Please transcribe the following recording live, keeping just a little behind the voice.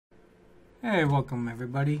Hey, welcome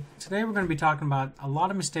everybody. Today we're going to be talking about a lot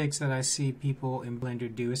of mistakes that I see people in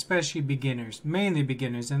Blender do, especially beginners, mainly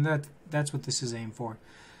beginners, and that's what this is aimed for.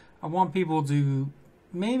 I want people to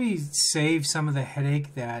maybe save some of the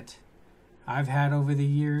headache that I've had over the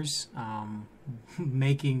years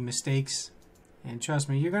making mistakes. And trust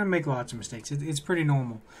me, you're going to make lots of mistakes. It's pretty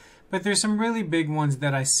normal. But there's some really big ones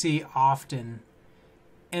that I see often,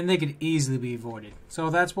 and they could easily be avoided. So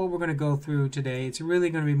that's what we're going to go through today. It's really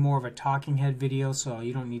going to be more of a talking head video, so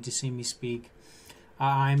you don't need to see me speak.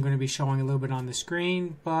 I'm going to be showing a little bit on the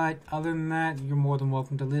screen, but other than that, you're more than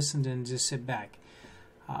welcome to listen and just sit back.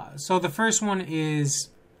 So the first one is,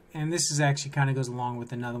 and this is actually kind of goes along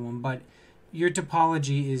with another one, but your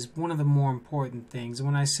topology is one of the more important things. And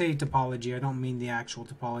when I say topology, I don't mean the actual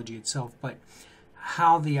topology itself, but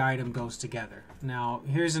how the item goes together. Now,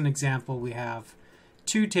 here's an example. We have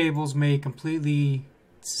two tables made completely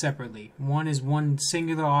separately. One is one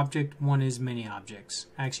singular object, one is many objects.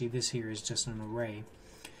 Actually, this here is just an array.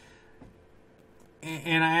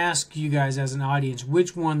 And I ask you guys as an audience,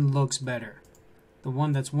 which one looks better? The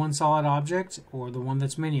one that's one solid object or the one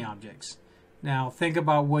that's many objects? Now, think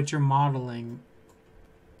about what you're modeling.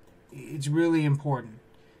 It's really important.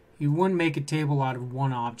 You wouldn't make a table out of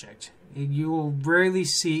one object. You will rarely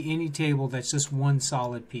see any table that's just one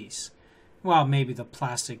solid piece. Well, maybe the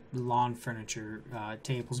plastic lawn furniture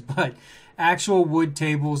tables, but actual wood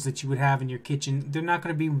tables that you would have in your kitchen, they're not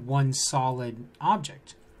going to be one solid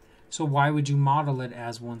object. So why would you model it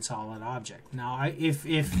as one solid object? Now, if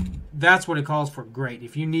that's what it calls for, great.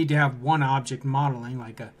 If you need to have one object modeling,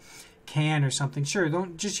 like a can or something, sure,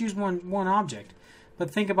 don't just use one object. But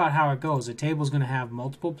think about how it goes. A table is going to have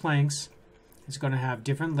multiple planks. It's going to have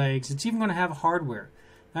different legs. It's even going to have hardware.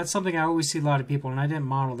 That's something I always see a lot of people, and I didn't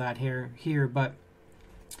model that here, but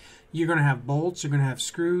you're going to have bolts, you're going to have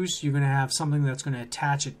screws, you're going to have something that's going to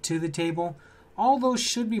attach it to the table. All those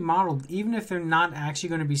should be modeled. Even if they're not actually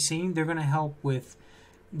going to be seen, they're going to help with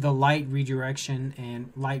the light redirection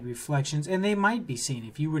and light reflections, and they might be seen.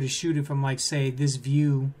 If you were to shoot it from, like, say, this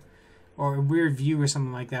view or a weird view or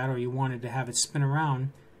something like that, or you wanted to have it spin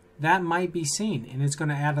around, that might be seen, and it's going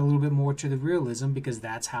to add a little bit more to the realism because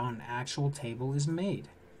that's how an actual table is made.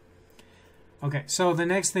 Okay, so the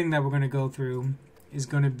next thing that we're going to go through is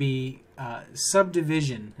going to be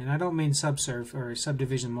subdivision, and I don't mean subsurf or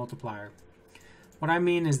subdivision multiplier. What I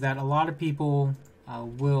mean is that a lot of people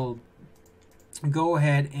will go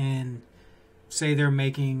ahead and say they're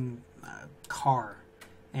making a car,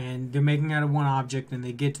 and they're making out of one object, and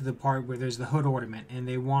they get to the part where there's the hood ornament, and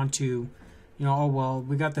they want to, you know, oh, well,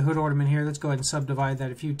 we got the hood ornament here, let's go ahead and subdivide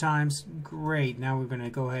that a few times. Great, now we're going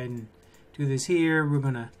to go ahead and do this here. We're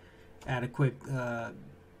going to add a quick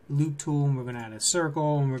loop tool, and we're going to add a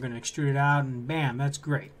circle, and we're going to extrude it out, and bam, that's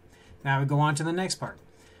great. Now we go on to the next part.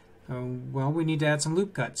 Well, we need to add some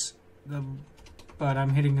loop cuts, but I'm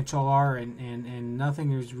hitting Control R, and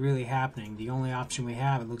nothing is really happening. The only option we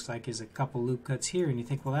have, it looks like, is a couple loop cuts here, and you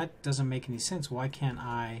think, well, that doesn't make any sense. Why can't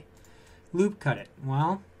I loop cut it?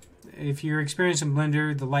 Well, if you're experienced in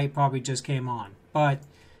Blender, the light probably just came on, but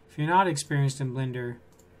if you're not experienced in Blender,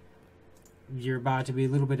 you're about to be a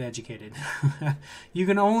little bit educated. You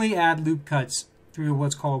can only add loop cuts through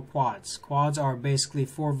what's called quads. Quads are basically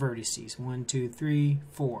 4 vertices. 1, 2, 3,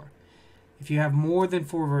 4. If you have more than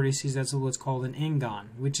 4 vertices, that's what's called an n-gon,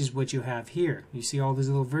 which is what you have here. You see all these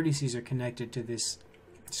little vertices are connected to this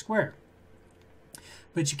square.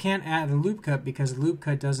 But you can't add a loop cut because a loop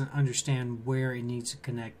cut doesn't understand where it needs to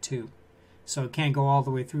connect to. So it can't go all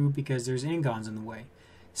the way through because there's n-gons in the way.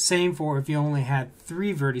 Same for if you only had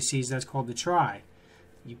 3 vertices, that's called the try.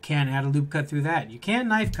 You can't add a loop cut through that. You can't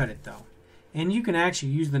knife cut it though. And you can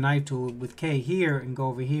actually use the knife tool with K here and go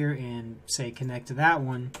over here and say connect to that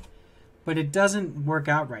one. But it doesn't work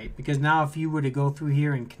out right because now if you were to go through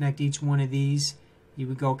here and connect each one of these, you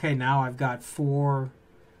would go, okay, now I've got 4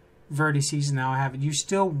 vertices and now I have it. You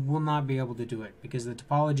still will not be able to do it because the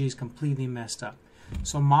topology is completely messed up.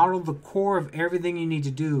 So model the core of everything you need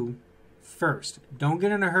to do first. Don't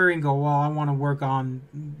get in a hurry and go, well, I want to work on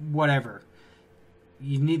whatever.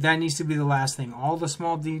 That needs to be the last thing. All the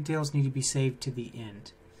small details need to be saved to the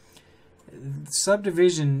end.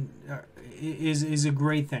 Subdivision is a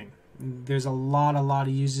great thing. There's a lot of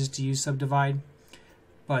uses to use subdivide,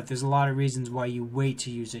 but there's a lot of reasons why you wait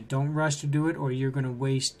to use it. Don't rush to do it or you're going to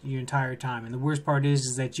waste your entire time. And the worst part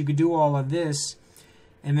is that you could do all of this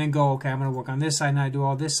and then go, okay, I'm going to work on this side, and I do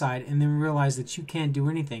all this side, and then realize that you can't do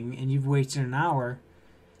anything, and you've wasted an hour,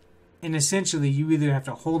 and essentially you either have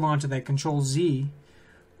to hold on to that Control Z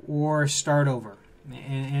or start over.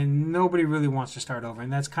 And nobody really wants to start over,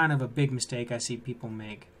 and that's kind of a big mistake I see people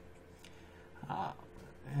make.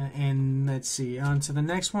 And let's see. On to the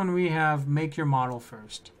next one, we have make your model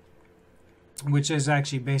first, which is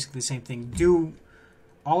actually basically the same thing. Do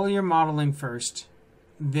all your modeling first,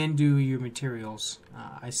 then do your materials.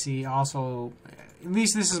 I see also, at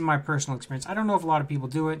least this is my personal experience. I don't know if a lot of people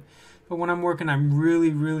do it, but when I'm working, I'm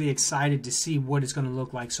really excited to see what it's going to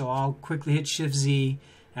look like. So I'll quickly hit Shift Z,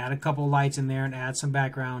 add a couple lights in there, and add some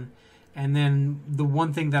background. And then the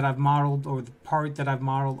one thing that I've modeled, or the part that I've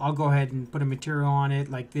modeled, I'll go ahead and put a material on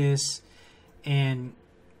it like this, and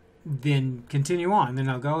then continue on. Then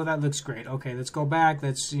I'll go, oh, that looks great. Okay, let's go back.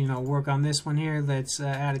 Let's work on this one here. Let's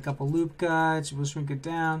add a couple loop cuts. We'll shrink it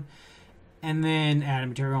down, and then add a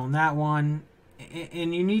material on that one.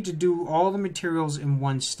 And you need to do all the materials in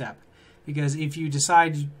one step, because if you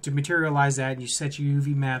decide to materialize that and you set your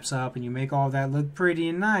UV maps up and you make all that look pretty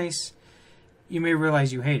and nice, you may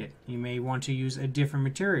realize you hate it. You may want to use a different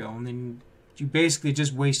material, and then you're basically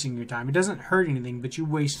just wasting your time. It doesn't hurt anything, but you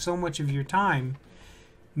waste so much of your time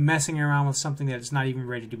messing around with something that it's not even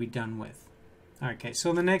ready to be done with. Okay,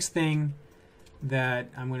 so the next thing that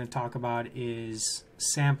I'm going to talk about is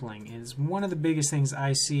sampling. It's one of the biggest things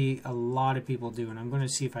I see a lot of people do, and I'm going to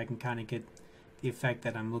see if I can kind of get the effect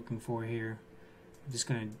that I'm looking for here. I'm just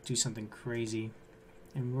going to do something crazy,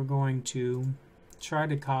 and we're going to try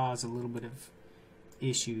to cause a little bit of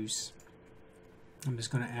issues. I'm just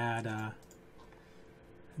going to add a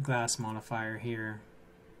glass modifier here.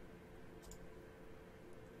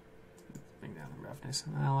 Bring down the roughness.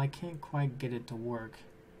 Well, I can't quite get it to work.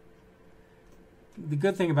 The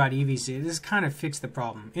good thing about EVC, this kind of fixed the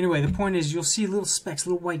problem. Anyway, the point is you'll see little specks,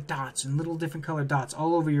 little white dots, and little different colored dots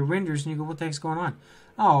all over your renders, and you go, what the heck's going on?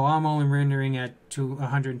 Oh, I'm only rendering at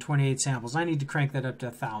 128 samples. I need to crank that up to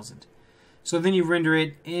 1,000. So then you render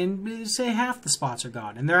it, and say half the spots are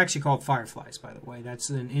gone. And they're actually called fireflies, by the way. That's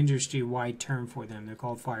an industry-wide term for them. They're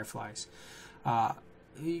called fireflies.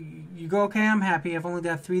 You go, okay, I'm happy. I've only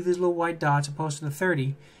got 3 of these little white dots opposed to the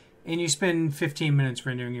 30. And you spend 15 minutes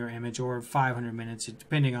rendering your image, or 500 minutes,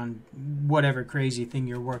 depending on whatever crazy thing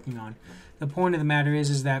you're working on. The point of the matter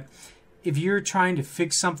is that if you're trying to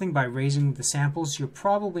fix something by raising the samples, you're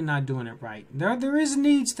probably not doing it right. There is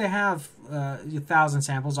needs to have 1,000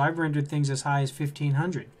 samples. I've rendered things as high as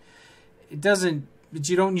 1,500. But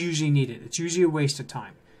you don't usually need it. It's usually a waste of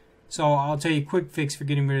time. So I'll tell you a quick fix for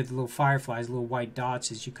getting rid of the little fireflies, little white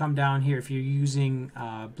dots, is you come down here. If you're using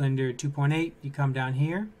Blender 2.8, you come down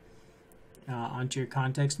here onto your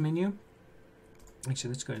context menu. Actually,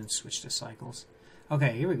 let's go ahead and switch to cycles.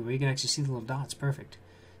 Okay, here we go. You can actually see the little dots. Perfect.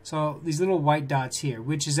 So these little white dots here,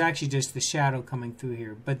 which is actually just the shadow coming through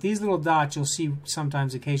here. But these little dots you'll see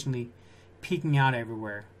sometimes occasionally peeking out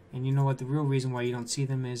everywhere. And you know what the real reason why you don't see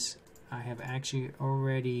them is? I have actually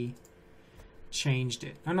already changed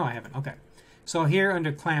it. Oh no, I haven't. Okay. So here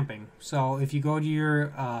under clamping, so if you go to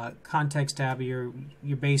your context tab, your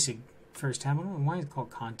basic first tab, I don't know why it's called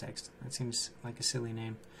context. That seems like a silly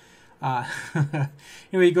name. Anyway,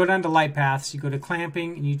 you go down to light paths, you go to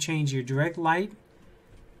clamping, and you change your direct light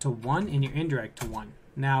to 1 and your indirect to 1.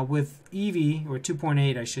 Now with Eevee, or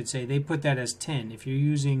 2.8 I should say, they put that as 10. If you're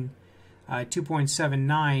using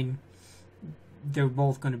 2.79, they're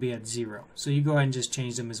both going to be at 0. So you go ahead and just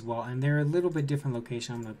change them as well. And they're a little bit different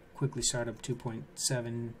location. I'm going to quickly start up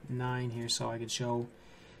 2.79 here so I can show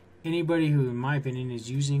anybody who, in my opinion, is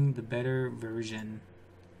using the better version.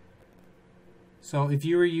 So if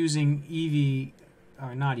you were using Eevee,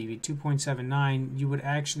 or not Eevee, 2.79, you would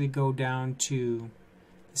actually go down to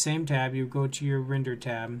the same tab. You would go to your render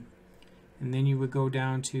tab, and then you would go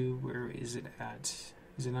down to, where is it at?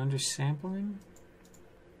 Is it under sampling?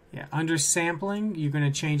 Yeah, under sampling, you're going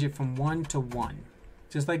to change it from 1 to 1,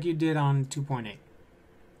 just like you did on 2.8.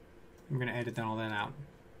 I'm going to edit all that out.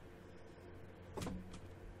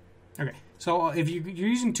 Okay, so if you're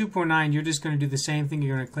using 2.9, you're just going to do the same thing.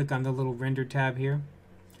 You're going to click on the little render tab here.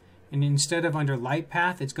 And instead of under light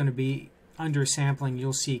path, it's going to be under sampling.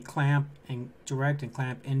 You'll see clamp and direct and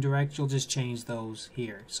clamp indirect. You'll just change those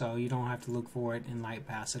here. So you don't have to look for it in light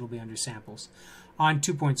paths. It'll be under samples. On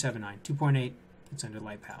 2.79, 2.8, it's under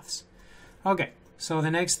light paths. Okay, so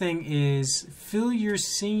the next thing is fill your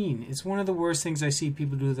scene. It's one of the worst things I see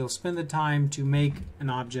people do. They'll spend the time to make an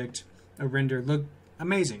object, a render, look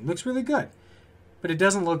amazing. Looks really good, but it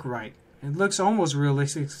doesn't look right. It looks almost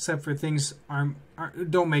realistic, except for things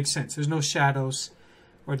don't make sense. There's no shadows,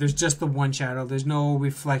 or there's just the one shadow. There's no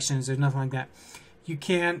reflections. There's nothing like that. You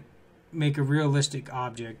can't make a realistic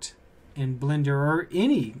object in Blender or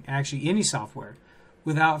any software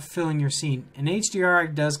without filling your scene. And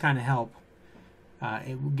HDR does kind of help.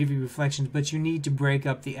 It will give you reflections, but you need to break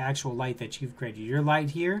up the actual light that you've created. Your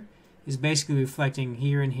light here is basically reflecting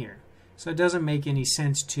here and here. So it doesn't make any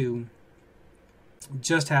sense to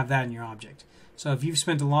just have that in your object. So if you've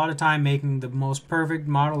spent a lot of time making the most perfect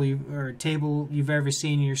model or table you've ever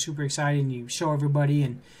seen, and you're super excited and you show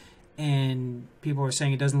everybody, and people are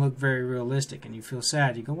saying it doesn't look very realistic, and you feel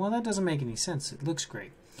sad, you go, well, that doesn't make any sense. It looks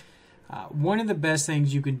great. One of the best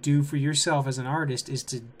things you can do for yourself as an artist is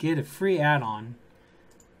to get a free add-on.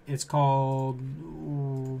 It's called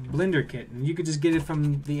Blender Kit, and you could just get it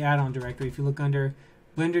from the add-on directory if you look under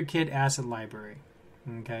Blender Kit Asset Library.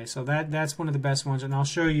 Okay, so that's one of the best ones, and I'll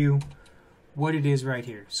show you what it is right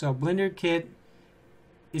here. So Blender Kit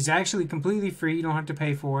is actually completely free. You don't have to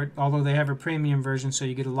pay for it, although they have a premium version, so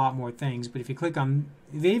you get a lot more things. But if you click on,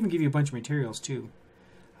 they even give you a bunch of materials too.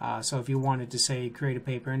 So if you wanted to say create a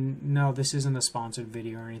paper, and no, this isn't a sponsored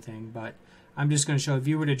video or anything, but I'm just going to show, if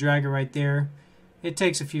you were to drag it right there, it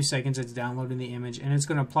takes a few seconds. It's downloading the image, and it's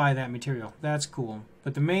going to apply that material. That's cool.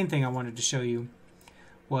 But the main thing I wanted to show you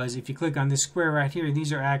was, if you click on this square right here,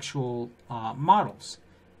 these are actual models.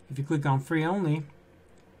 If you click on free only,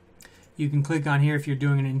 you can click on here if you're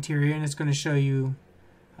doing an interior, and it's going to show you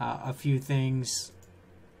a few things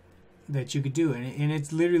that you could do, and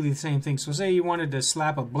it's literally the same thing. So say you wanted to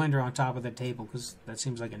slap a blender on top of the table, because that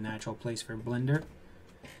seems like a natural place for a blender.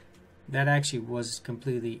 That actually was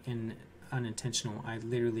completely unintentional. I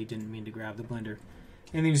literally didn't mean to grab the blender.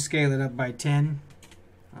 And then you scale it up by 10.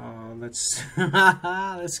 Let's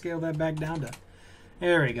let's scale that back down to,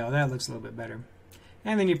 there we go. That looks a little bit better.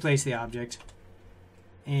 And then you place the object,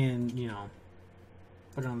 and you know,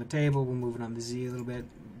 put it on the table. We'll move it on the Z a little bit.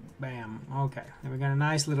 Bam. Okay. And we got a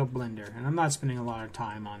nice little blender. And I'm not spending a lot of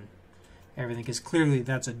time on everything, because clearly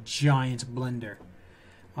that's a giant blender.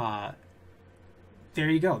 There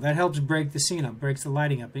you go. That helps break the scene up, breaks the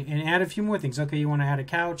lighting up, and add a few more things. Okay, you want to add a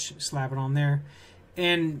couch, slap it on there.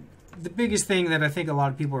 And the biggest thing that I think a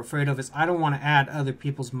lot of people are afraid of is, I don't want to add other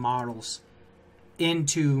people's models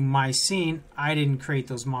into my scene. I didn't create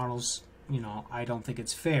those models. You know, I don't think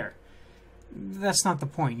it's fair. That's not the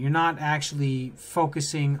point. You're not actually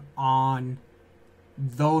focusing on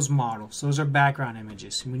those models. Those are background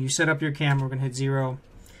images. When you set up your camera, we're going to hit 0.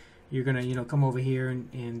 You're going to, you know, come over here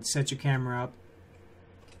and set your camera up.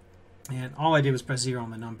 And all I did was press 0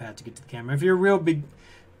 on the numpad to get to the camera. If you're a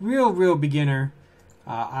real beginner,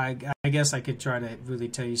 I guess I could try to really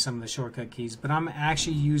tell you some of the shortcut keys. But I'm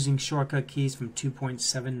actually using shortcut keys from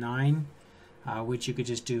 2.79, which you could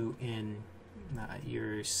just do in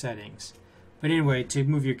your settings. But anyway, to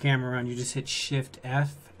move your camera around, you just hit Shift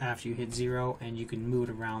F after you hit 0, and you can move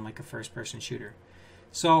it around like a first-person shooter.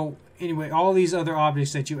 So anyway, all these other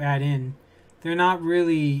objects that you add in, they're not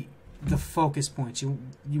really the focus points. You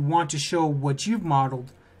want to show what you've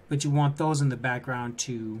modeled, but you want those in the background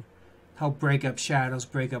to help break up shadows,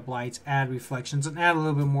 break up lights, add reflections, and add a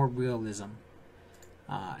little bit more realism.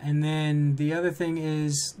 And then the other thing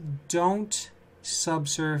is, don't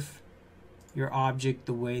subsurf your object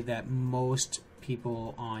the way that most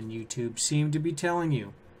people on YouTube seem to be telling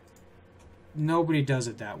you. Nobody does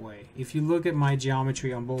it that way. If you look at my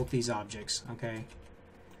geometry on both these objects, okay,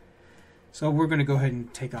 so we're going to go ahead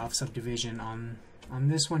and take off subdivision on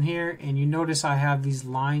this one here, and you notice I have these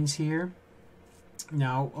lines here.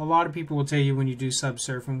 Now, a lot of people will tell you when you do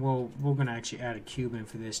subsurf, and we're going to actually add a cube in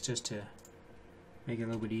for this just to make it a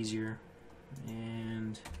little bit easier.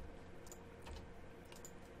 And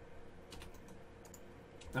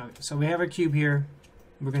so we have our cube here.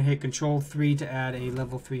 We're going to hit Control 3 to add a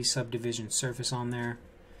level 3 subdivision surface on there.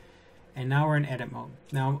 And now we're in edit mode.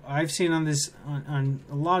 Now, I've seen on this on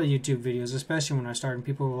a lot of YouTube videos, especially when I started,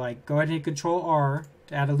 people were like, go ahead and hit Control R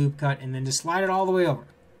to add a loop cut, and then just slide it all the way over.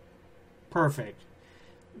 Perfect.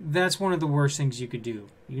 That's one of the worst things you could do.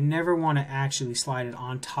 You never want to actually slide it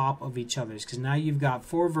on top of each other's, because now you've got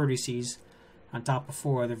 4 vertices on top of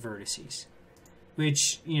 4 other vertices,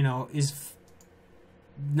 which, you know, is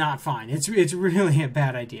not fine. It's really a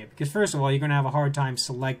bad idea, because first of all, you're going to have a hard time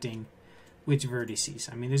selecting which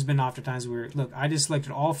vertices. I mean, there's been often times where, look, I just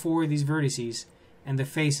selected all 4 of these vertices and the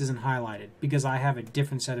face isn't highlighted because I have a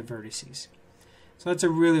different set of vertices. So that's a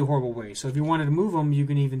really horrible way. So if you wanted to move them, you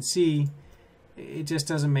can even see it just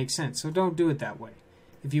doesn't make sense. So don't do it that way.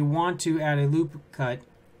 If you want to add a loop cut,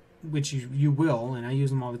 which you will, and I use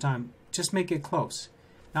them all the time, just make it close.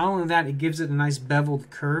 Not only that, it gives it a nice beveled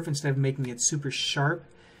curve instead of making it super sharp,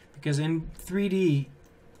 because in 3D,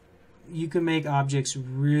 you can make objects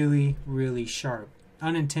really, really sharp,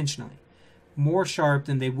 unintentionally. More sharp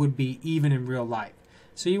than they would be even in real life.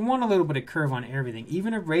 So you want a little bit of curve on everything.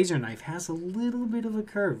 Even a razor knife has a little bit of a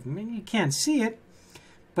curve. I mean, you can't see it,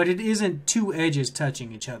 but it isn't 2 edges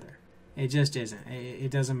touching each other. It just isn't.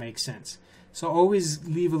 It doesn't make sense. So always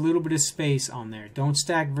leave a little bit of space on there. Don't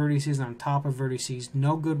stack vertices on top of vertices.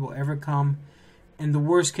 No good will ever come And the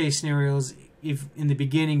worst case scenario is if in the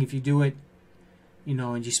beginning, if you do it, you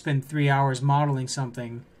know, and you spend 3 hours modeling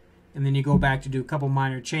something, and then you go back to do a couple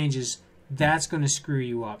minor changes, that's going to screw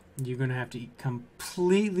you up. You're going to have to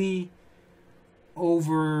completely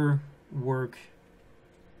overload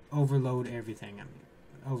everything. I mean,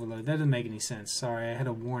 overload. That doesn't make any sense. Sorry, I had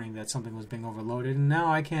a warning that something was being overloaded, and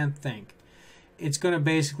now I can't think. It's going to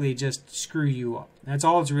basically just screw you up. That's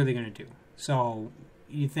all it's really going to do. So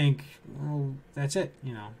you think, well, that's it,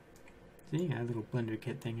 you know. See, I have a little Blender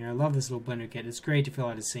kit thing here. I love this little Blender kit. It's great to fill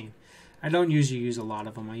out a scene. I don't usually use a lot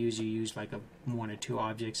of them. I usually use like 1 or 2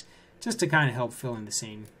 objects just to kind of help fill in the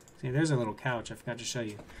scene. See, there's a little couch. I forgot to show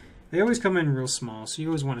you. They always come in real small, so you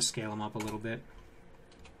always want to scale them up a little bit.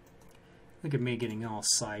 Look at me getting all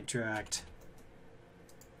sidetracked.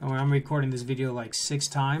 Oh, I'm recording this video like 6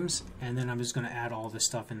 times, and then I'm just going to add all the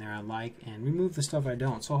stuff in there I like and remove the stuff I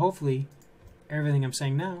don't. So hopefully everything I'm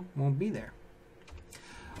saying now won't be there.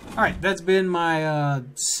 Alright, that's been my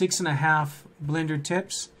 6.5 Blender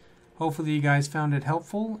tips. Hopefully you guys found it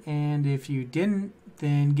helpful, and if you didn't,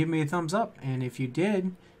 then give me a thumbs up, and if you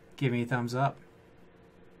did, give me a thumbs up.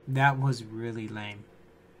 That was really lame.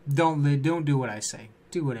 Don't do what I say.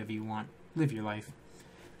 Do whatever you want. Live your life.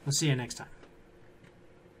 We'll see you next time.